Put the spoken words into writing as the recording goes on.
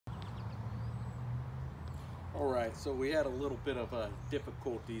All right, so we had a little bit of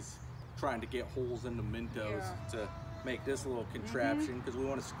difficulties trying to get holes in the Mentos to make this little contraption because we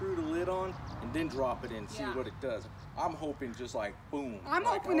want to screw the lid on and then drop it in, see what it does. I'm hoping just like boom. I'm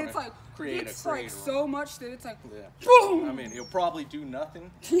hoping it's like create it's a crater. like so much that it's like boom. I mean, it'll probably do nothing.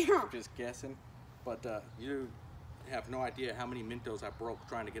 Yeah. Just guessing, but you have no idea how many Mentos I broke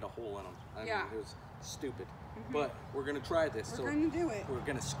trying to get a hole in them. I mean, it was stupid. But we're gonna try this. We're gonna do it. We're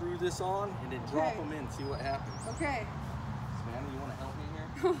gonna screw this on and then drop them in, see what happens. Okay. Savannah, you want to help me here?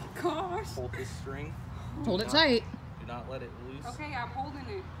 Oh gosh. Hold this string. Hold it tight. Do not let it loose. Okay, I'm holding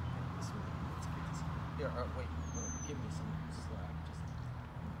it. Let's get this. Here, wait. Give me some slack.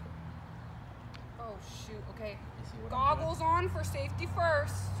 Oh shoot. Okay. You see what Goggles on for safety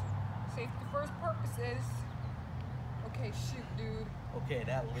first. Safety first purposes. Okay, shoot, dude. Okay,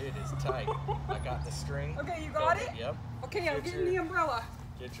 that lid is tight. I got the string. Okay, you got it? Yep. Okay, I'm getting the umbrella.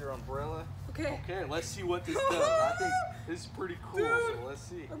 Get your umbrella. Okay. Okay, let's see what this does. I think this is pretty cool, Dude. so let's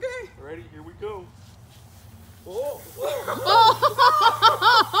see. Okay. Ready? Here we go. Oh,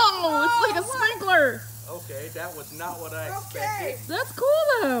 Oh, it's like a sprinkler. Okay, that was not what I expected. That's cool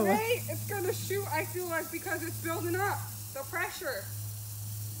though. Right? It's gonna shoot, I feel like, because it's building up. The pressure.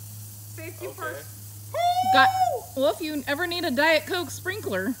 Safety first. Well, if you ever need a Diet Coke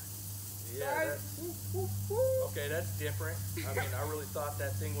sprinkler. Yeah, okay, that's different. I mean, I really thought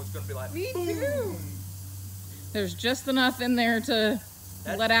that thing was going to be like, me boom. too. There's just enough in there to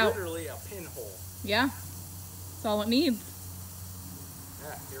let out. That's literally a pinhole. Yeah, that's all it needs.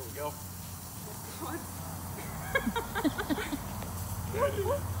 Yeah, here we go.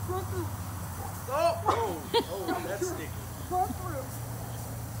 Oh, that's sticky.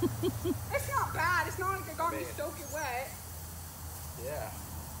 It's not bad. It's not like it got me soaking wet. Yeah.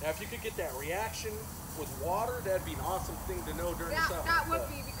 Now, if you could get that reaction with water, that'd be an awesome thing to know during the summer. That would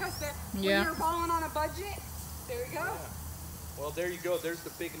be, because when you're balling on a budget, there you go. Yeah. Well, there you go. There's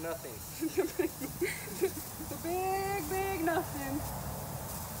the big nothing. The big nothing.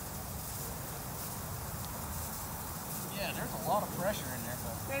 Yeah, there's a lot of pressure in there,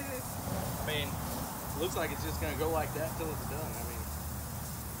 but I mean, looks like it's just gonna go like that till it's done. I mean,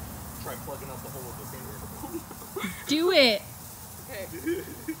 try plugging up the hole with the finger. Do it. Okay.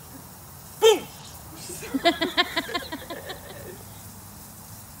 Boom!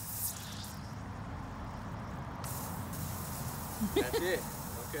 That's it.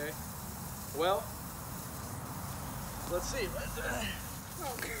 Okay. Well, let's see.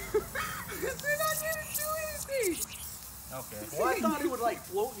 This is not gonna do anything. Okay. Well, I thought it would like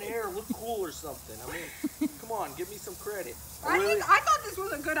float in the air, look cool or something. I mean, come on, give me some credit. I thought this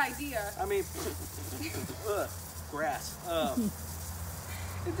was a good idea. I mean, grass.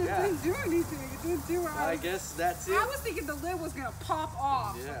 It didn't do anything. It didn't do it. I guess that's it. I was thinking the lid was gonna pop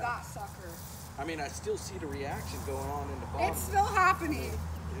off of that sucker. I mean, I still see the reaction going on in the bottom. It's still happening.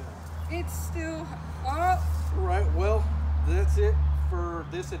 Yeah. It's still. All right. Well, that's it for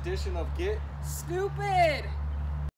this edition of Get Stupid.